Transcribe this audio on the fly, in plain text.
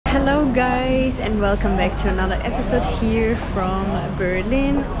Hello guys, and welcome back to another episode here from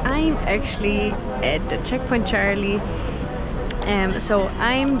Berlin. I'm actually at the Checkpoint Charlie. So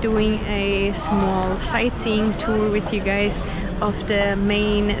I'm doing a small sightseeing tour with you guys of the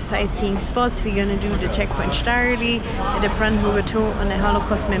main sightseeing spots. We're gonna do the Checkpoint Charlie, the Brandenburger Tor, and the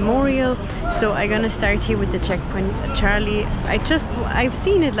Holocaust Memorial. So I'm gonna start here with the Checkpoint Charlie. I've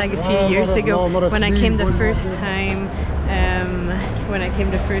seen it like a few years ago when I came the first time.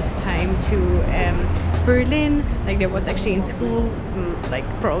 To Berlin, like that was actually in school, like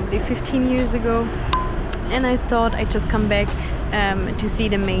probably 15 years ago, and I thought I'd just come back to see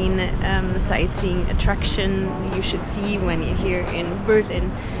the main sightseeing attraction you should see when you're here in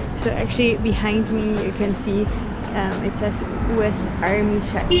Berlin. So actually behind me you can see it says US Army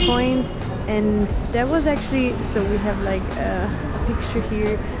Checkpoint, and that was actually, so we have like a picture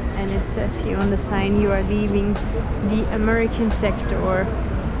here, and it says here on the sign, you are leaving the American sector.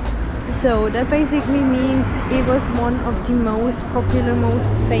 So that basically means it was one of the most popular, most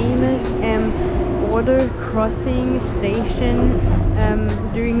famous border crossing station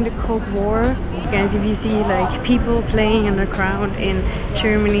during the Cold War. Guys, if you see like people playing on the ground in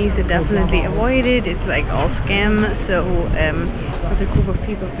Germany, so definitely avoid it. It's like all scam. So there's a group of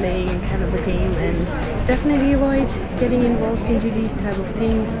people playing kind of a game, and definitely avoid getting involved into these type of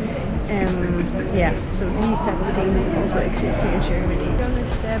things. Yeah, so these type of things also exist here in Germany. I'm gonna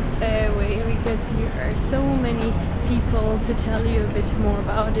step away because here are so many people to tell you a bit more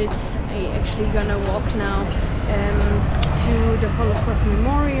about it. I'm actually gonna walk now to the Holocaust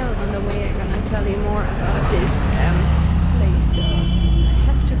Memorial. On the way I'm gonna tell you more about this place. So I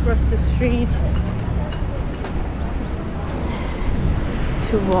have to cross the street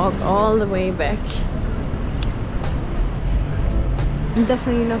to walk all the way back. I'm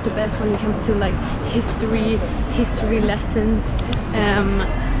definitely not the best when it comes to like history lessons,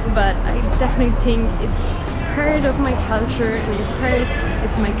 but I definitely think it's part of my culture and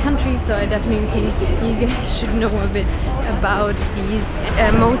it's my country, so I definitely think you guys should know a bit about these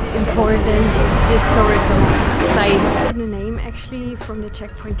most important historical sites. The name actually from the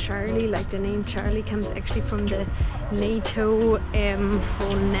Checkpoint Charlie, like the name Charlie comes actually from the NATO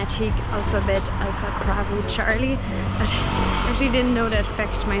phonetic alphabet Alpha Bravo Charlie. I actually didn't know that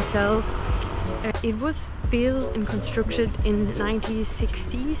fact myself. It was built and constructed in the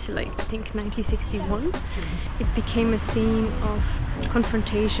 1960s, like I think 1961. It became a scene of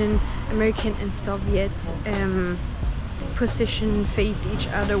confrontation. American and Soviets face each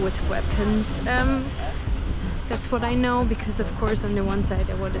other with weapons. That's what I know, because of course on the one side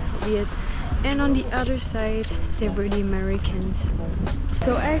there were the Soviets and on the other side there were the Americans.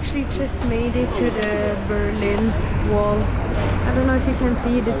 So I actually just made it to the Berlin Wall. I don't know if you can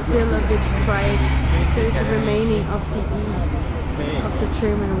see it, it's still a bit bright. So it's a remaining of the east of the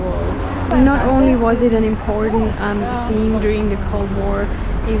German wall. Not only was it an important scene during the Cold War,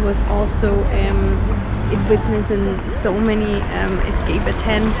 it was also it witnessing so many escape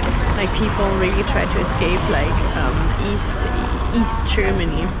attempts. Like people really tried to escape like East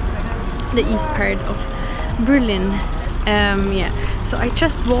Germany, the east part of Berlin. Yeah, so I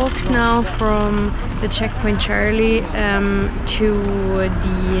just walked now from the Checkpoint Charlie to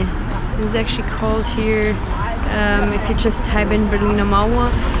the, it's actually called here, if you just type in Berliner Mauer,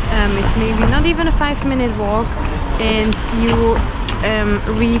 it's maybe not even a 5-minute walk, and you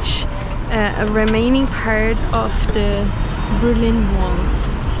reach a remaining part of the Berlin Wall.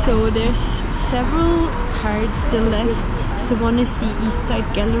 So there's several parts still left. So one is the East Side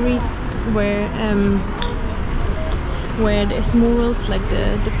Gallery, where there's murals, like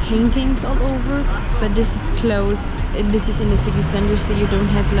the paintings all over, but this is closed. This is in the city center, so you don't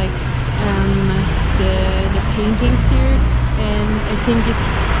have like the paintings here. And I think it's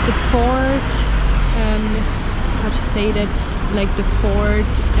the fourth, how to say that, like the fourth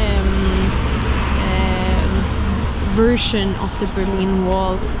version of the Berlin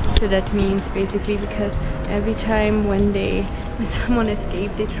Wall. So that means basically because every time when someone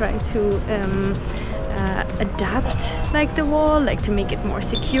escaped, they try to adapt like the wall, like to make it more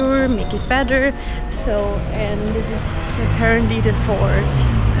secure, make it better. So, and this is apparently the fourth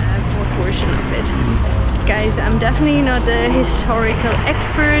version of it. Guys, I'm definitely not a historical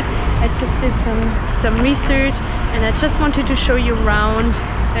expert. I just did some research, and I just wanted to show you around,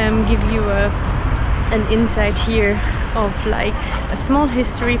 give you an insight here of like a small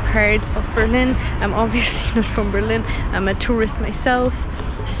history part of Berlin. I'm obviously not from Berlin, I'm a tourist myself,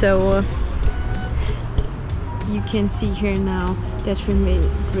 so you can see here now that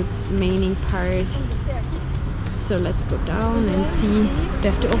remaining part. So let's go down and see what they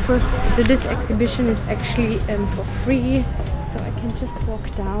have to offer. So this exhibition is actually for free, so I can just walk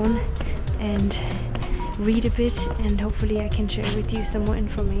down and read a bit, and hopefully I can share with you some more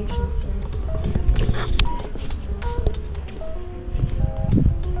information.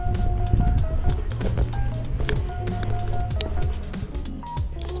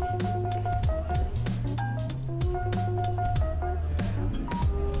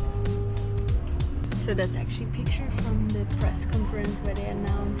 So that's actually a picture from the press conference where they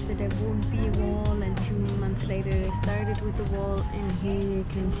announced that there won't be a wall, and 2 months later they started with the wall, and here you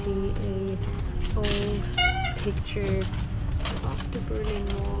can see a old picture of the Berlin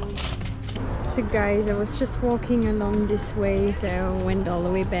Wall. So guys, I was just walking along this way, so I went all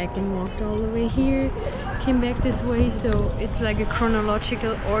the way back and walked all the way here, came back this way, so it's like a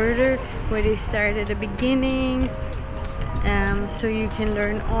chronological order where they start at the beginning. So you can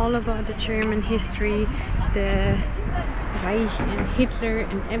learn all about the German history, the Reich and Hitler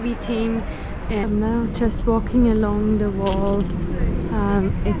and everything. And I'm now just walking along the wall.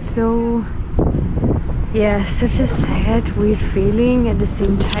 It's so, yeah, such a sad, weird feeling at the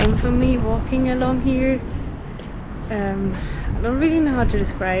same time for me walking along here. I don't really know how to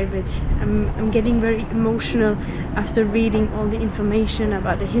describe it. I'm getting very emotional after reading all the information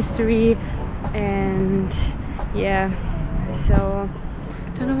about the history, and yeah. So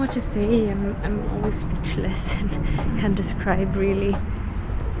I don't know what to say. I'm always speechless and can't describe really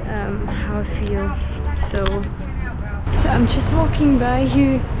how I feel. So I'm just walking by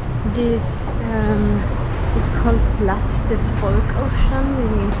here. This it's called Platz des Volkaufstands, the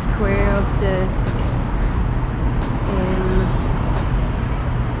main square of the.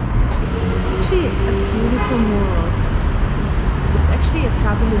 It's actually a beautiful mural. It's actually a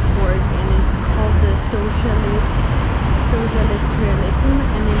fabulous work, and it's called the Socialist Realism,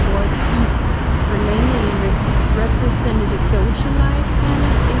 and it was East Berlin, and it represented a social life kind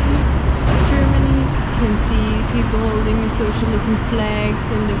of in East Germany. You can see people holding socialism flags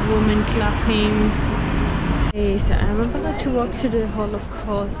and the woman clapping. Okay, so I'm about to walk to the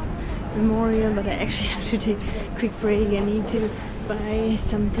Holocaust Memorial, but I actually have to take a quick break. I need to buy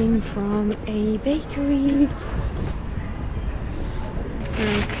something from a bakery.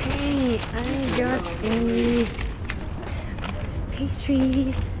 Okay, I got a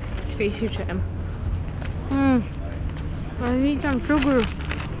pastry. It's pastry time. I need some sugar.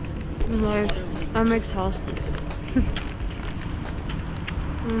 Guys, I'm exhausted.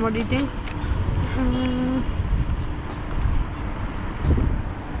 What do you think?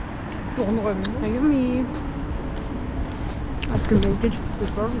 Yummy. I have to make it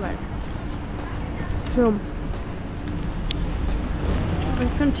before that. So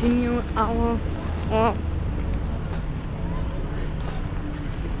let's continue our walk.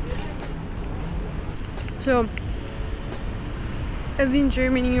 So, if you're in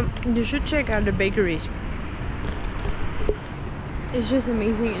Germany, you should check out the bakeries. It's just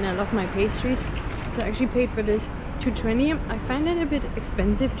amazing, and I love my pastries. So I actually paid for this $2.20. I find it a bit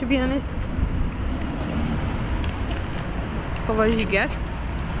expensive, to be honest, for what you get.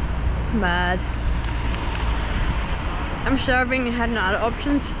 But I'm starving and had no other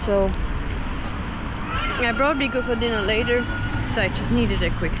options, so I'll probably go for dinner later. So I just needed a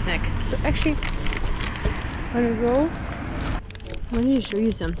quick snack. So actually, I'm gonna go. I need to show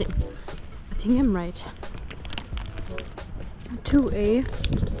you something. I think I'm right. To a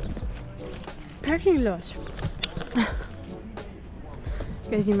parking lot.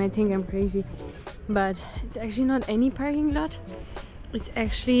 Guys, you might think I'm crazy, but it's actually not any parking lot. It's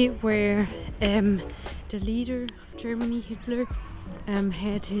actually where the leader of Germany, Hitler,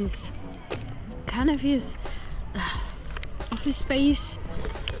 had his kind of his office space.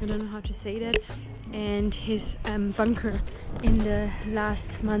 I don't know how to say that. And his bunker. In the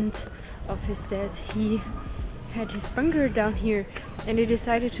last month of his death, he had his bunker down here, and they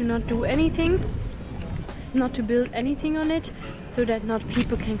decided to not do anything, not to build anything on it, so that not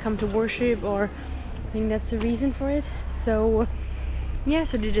people can come to worship, or I think that's the reason for it. So yeah,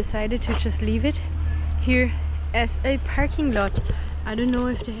 so they decided to just leave it here as a parking lot. I don't know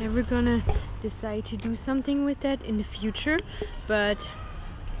if they're ever gonna decide to do something with that in the future, but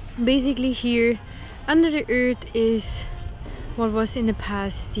basically here under the earth is what was in the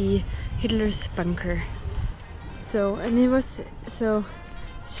past the Hitler's bunker. So, and it's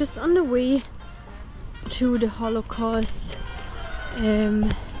just on the way to the Holocaust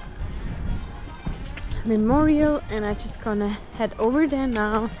memorial, and I just gonna head over there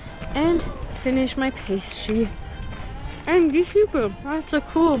now and finish my pastry. And these people are so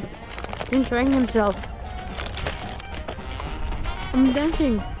cool, enjoying themselves. I'm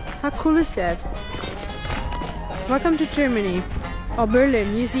dancing. How cool is that? Welcome to Germany or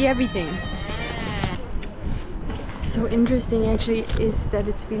Berlin. You see everything. so interesting actually is that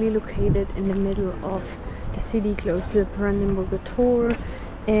it's really located in the middle of the city, close to the Brandenburger Tor,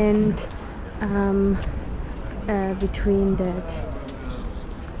 and between that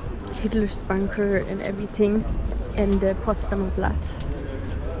Hitler's bunker and everything and the Potsdamer Platz.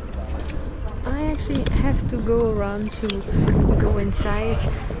 I actually have to go around to go inside.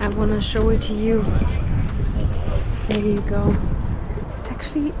 I want to show it to you. There you go. It's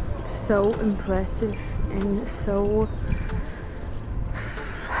actually so impressive and so,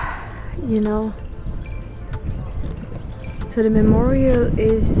 you know. So the memorial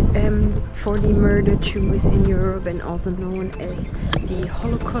is for the murdered Jews in Europe, and also known as the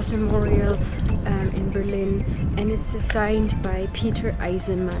Holocaust Memorial in Berlin, and it's designed by Peter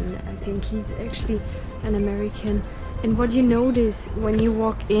Eisenman. I think he's actually an American. And what you notice when you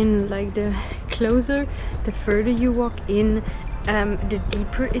walk in, like the closer, the further you walk in, the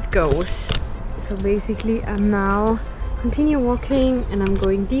deeper it goes. So basically I'm now continue walking and I'm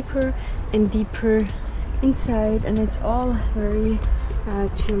going deeper and deeper inside, and it's all very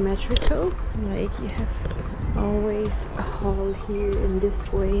geometrical. Like you have always a hall here in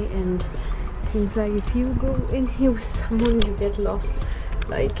this way, and it seems like if you go in here with someone you get lost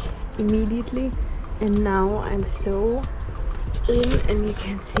like immediately. And now I'm so in, and you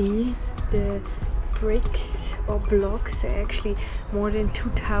can see the bricks or blocks. There are actually more than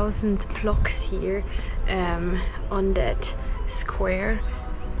 2,000 blocks here on that square.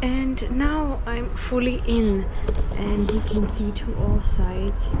 And now I'm fully in, and you can see to all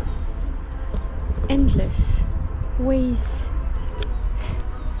sides endless ways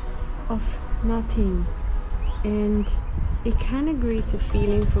of nothing, and it kind of creates a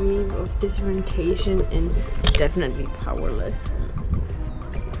feeling for me of disorientation and definitely powerless,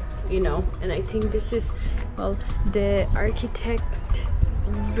 you know. And I think this is, well, the architect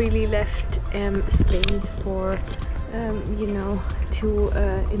really left space for you know, to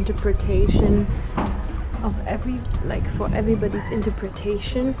interpretation of for everybody's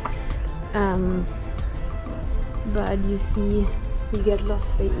interpretation, but you see you get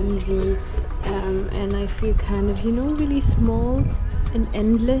lost very easy, and I feel kind of, you know, really small and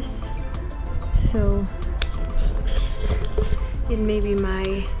endless. So in maybe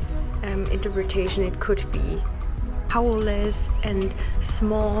my interpretation it could be powerless and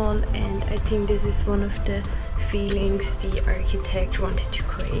small, and I think this is one of the feelings the architect wanted to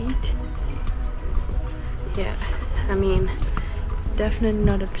create. Yeah, I mean, definitely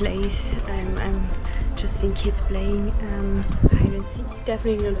not a place I'm just seeing kids playing hide and seek.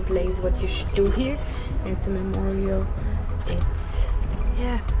 Definitely not a place what you should do here. It's a memorial. It's,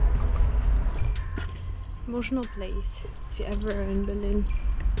 yeah, emotional place. If you ever are in Berlin,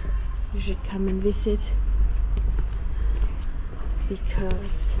 you should come and visit,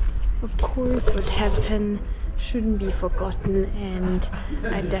 because of course what happened shouldn't be forgotten, and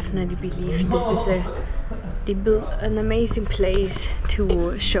I definitely believe this is they built an amazing place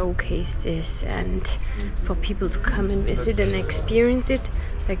to showcase this and for people to come and visit and experience it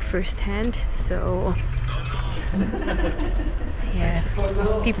like firsthand. So yeah,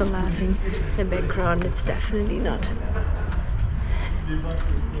 people laughing in the background, it's definitely not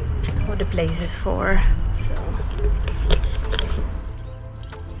what the place is for. So,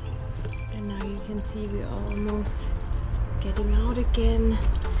 and now you can see we're almost getting out again.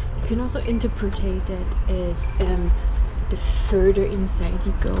 You can also interpret that as the further inside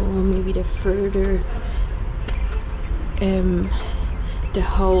you go, maybe the further the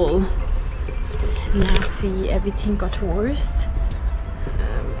whole Nazi everything got worse,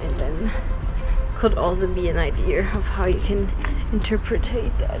 and then could also be an idea of how you can interpret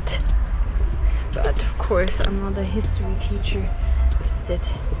that. But of course I'm not a history teacher, just did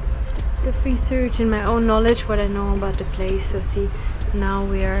the research and my own knowledge, what I know about the place. So see, now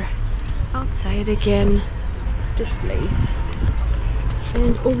we are outside again of this place,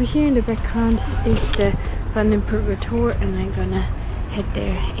 and over here in the background is the Brandenburger Tor, and I'm gonna head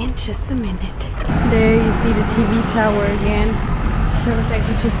there in just a minute. There you see the TV tower again. So I was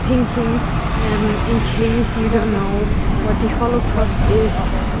actually just thinking, in case you don't know what the Holocaust is,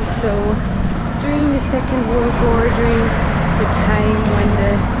 so during the Second World War, during the time when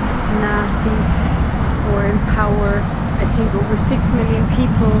the Nazis were in power, I think over 6 million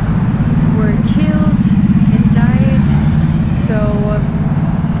people were killed and died. So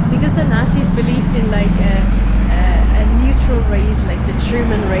because the Nazis believed in like a neutral race, like the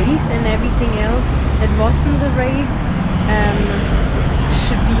German race, and everything else that wasn't the race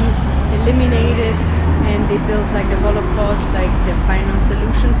should be eliminated, and they built like the Holocaust, like the final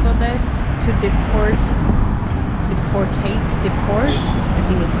solution for that, to deport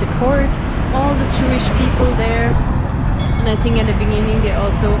all the Jewish people there And I think at the beginning they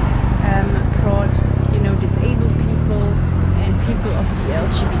also brought, you know, disabled people and people of the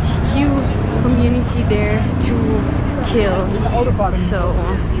LGBTQ community there to kill. So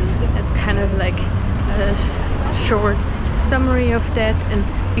that's kind of like a short summary of that, and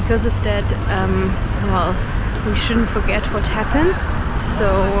because of that, well, we shouldn't forget what happened. So,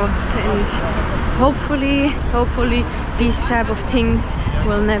 and hopefully these type of things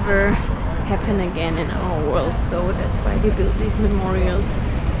will never happen again in our world. So that's why they build these memorials,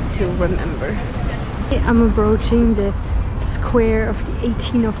 to remember. I'm approaching the square of the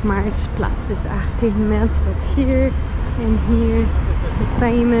 18th of March, Platz des 18. März. That's here, and here the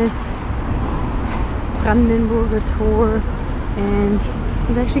famous Brandenburger Tor, and it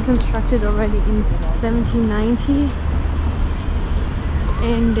was actually constructed already in 1790.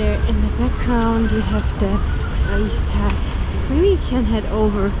 And there in the background you have the Reichstag. Maybe you can head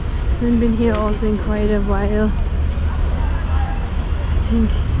over. I haven't been here also in quite a while. I think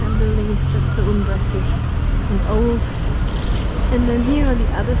that building is just so impressive and old. And then here on the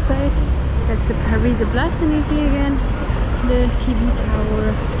other side, that's the Pariser Platz, and you see again the TV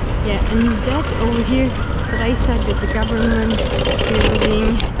tower. Yeah, and that over here, the Reichstag, that's a government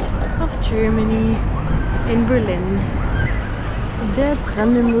building of Germany in Berlin. The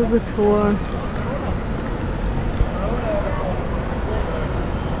Brandenburger Tor.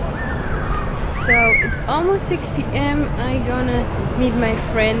 So it's almost 6 p.m. I'm gonna meet my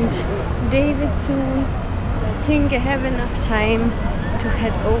friend David soon. I think I have enough time to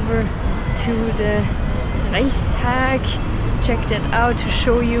head over to the Reichstag, check that out, to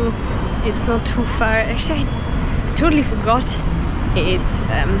show you it's not too far. Actually, I totally forgot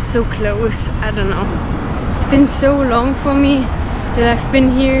it's so close. I don't know. It's been so long for me that I've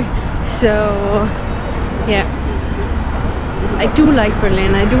been here, so yeah. I do like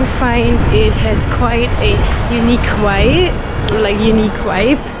Berlin. I do find it has quite a unique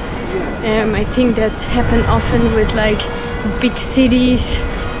vibe. I think that's happened often with like big cities.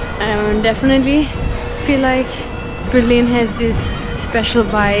 Definitely feel like Berlin has this special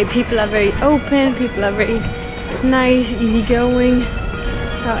vibe. People are very open, people are very nice, easygoing.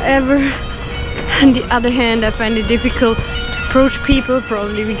 However, on the other hand, I find it difficult to approach people,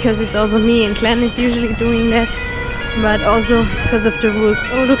 probably because it's also me and Glenn is usually doing that, but also because of the rules.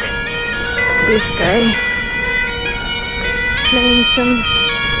 Oh look, this guy playing some,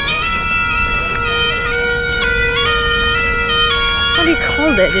 what do you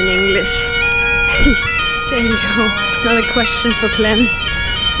call that in English? There you go, another question for Glenn,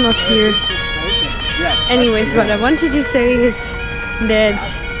 it's not here. Anyways, what I wanted to say is that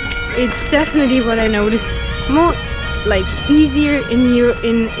it's definitely what I noticed, more like easier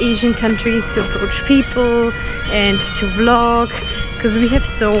in Asian countries to approach people and to vlog, because we have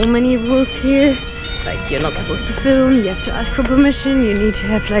so many rules here. Like, you're not supposed to film, you have to ask for permission, you need to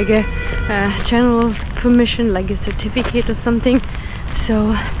have like a general permission, like a certificate or something.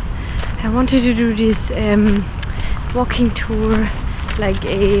 So I wanted to do this walking tour, like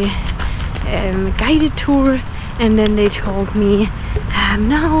a guided tour, and then they told me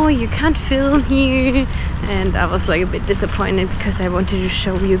no, you can't film here, and I was like a bit disappointed because I wanted to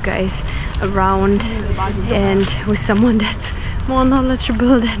show you guys around and with someone that's more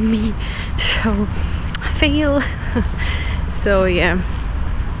knowledgeable than me. So fail. So yeah,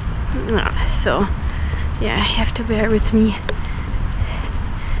 you have to bear with me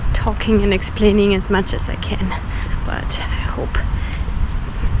talking and explaining as much as I can, but I hope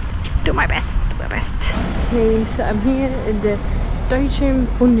do my best. Okay, so I'm here in the Deutschen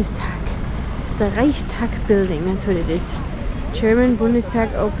Bundestag. It's the Reichstag building, that's what it is. German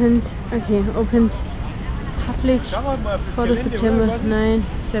Bundestag opens public 4th of September,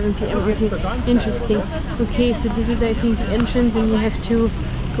 7 p.m. Okay, interesting. Okay, so this is, I think, the entrance, and you have to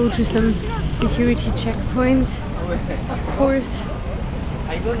go to some security checkpoints, of course.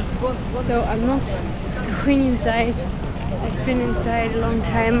 So I'm not going inside. I've been inside a long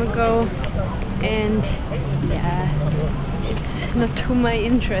time ago, and yeah, it's not to my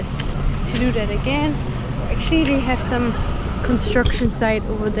interest to do that again. Actually, they have some construction site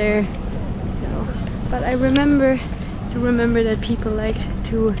over there. So, but I remember that people like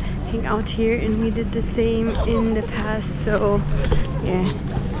to hang out here, and we did the same in the past. So yeah,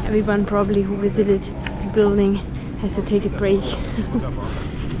 everyone probably who visited the building has to take a break.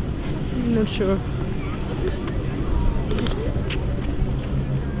 I'm not sure.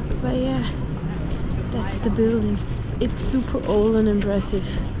 But yeah, that's the building. It's super old and impressive,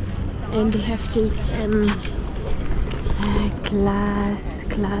 and they have this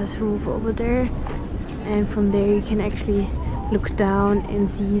glass roof over there, and from there you can actually look down and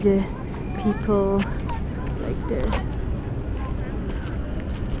see the people, like the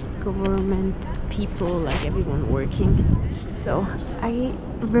government people, like everyone working. So I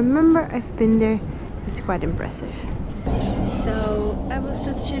remember I've been there. It's quite impressive. So I was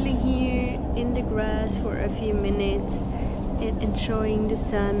just chilling here in the grass for a few minutes, enjoying the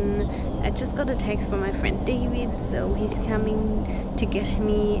sun. I just got a text from my friend David, so he's coming to get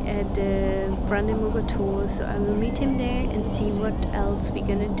me at the Brandenburger Tor, so I will meet him there and see what else we're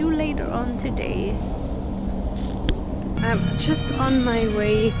gonna do later on today. I'm just on my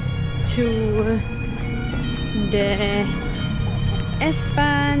way to the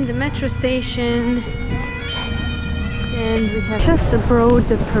S-Bahn, the metro station, and we have just abroad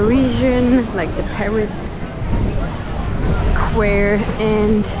the Parisian, like the Paris square,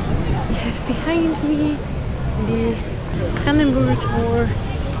 and we have behind me the Brandenburger Tor,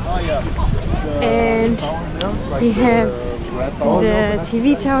 and we have the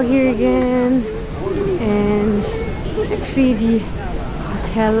TV tower here again, and actually the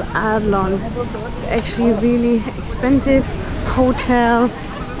Hotel Adlon. It's actually a really expensive hotel,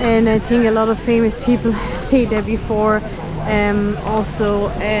 and I think a lot of famous people have stayed there before. Also,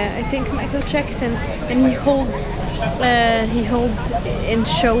 I think Michael Jackson, and he held and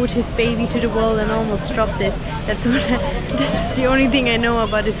showed his baby to the world and almost dropped it. That's the only thing I know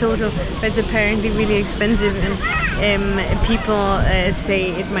about this hotel. But it's apparently really expensive, and people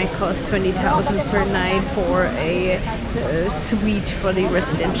say it might cost 20,000 per night for a suite, for the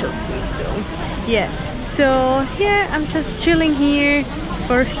residential suite. So yeah. So yeah, I'm just chilling here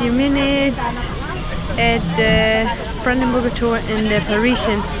for a few minutes at the Brandenburger Tor in the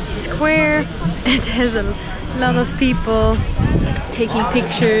Parisian square. It has a lot of people taking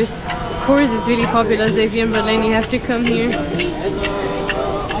pictures. Of course, it's really popular, so if you're in Berlin you have to come here.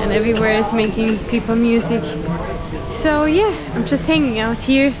 And everywhere is making people music. So yeah, I'm just hanging out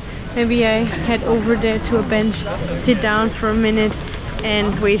here. Maybe I head over there to a bench, sit down for a minute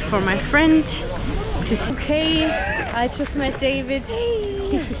and wait for my friend. Okay, I just met David.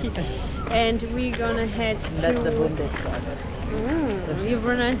 And we're gonna head to... That's the Bundesstadt. Your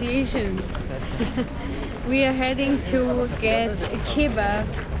pronunciation. We are heading to get a kebab.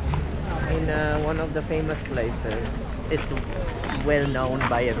 In one of the famous places. It's well known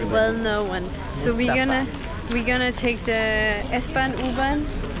by everybody. Well known. So we're gonna take the S-Bahn, U-Bahn.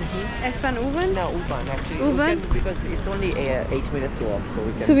 S-Bahn, U-Bahn? No, U-Bahn actually. U-Bahn? Because it's only 8 minutes walk,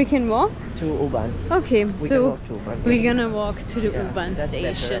 so we can walk? To U-Bahn. Okay, so we're gonna walk to the U-Bahn that's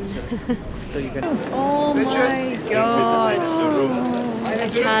station. So you can... Oh my god! I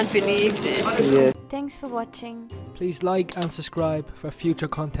can't believe this. Yeah. Thanks for watching. Please like and subscribe for future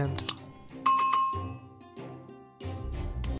content.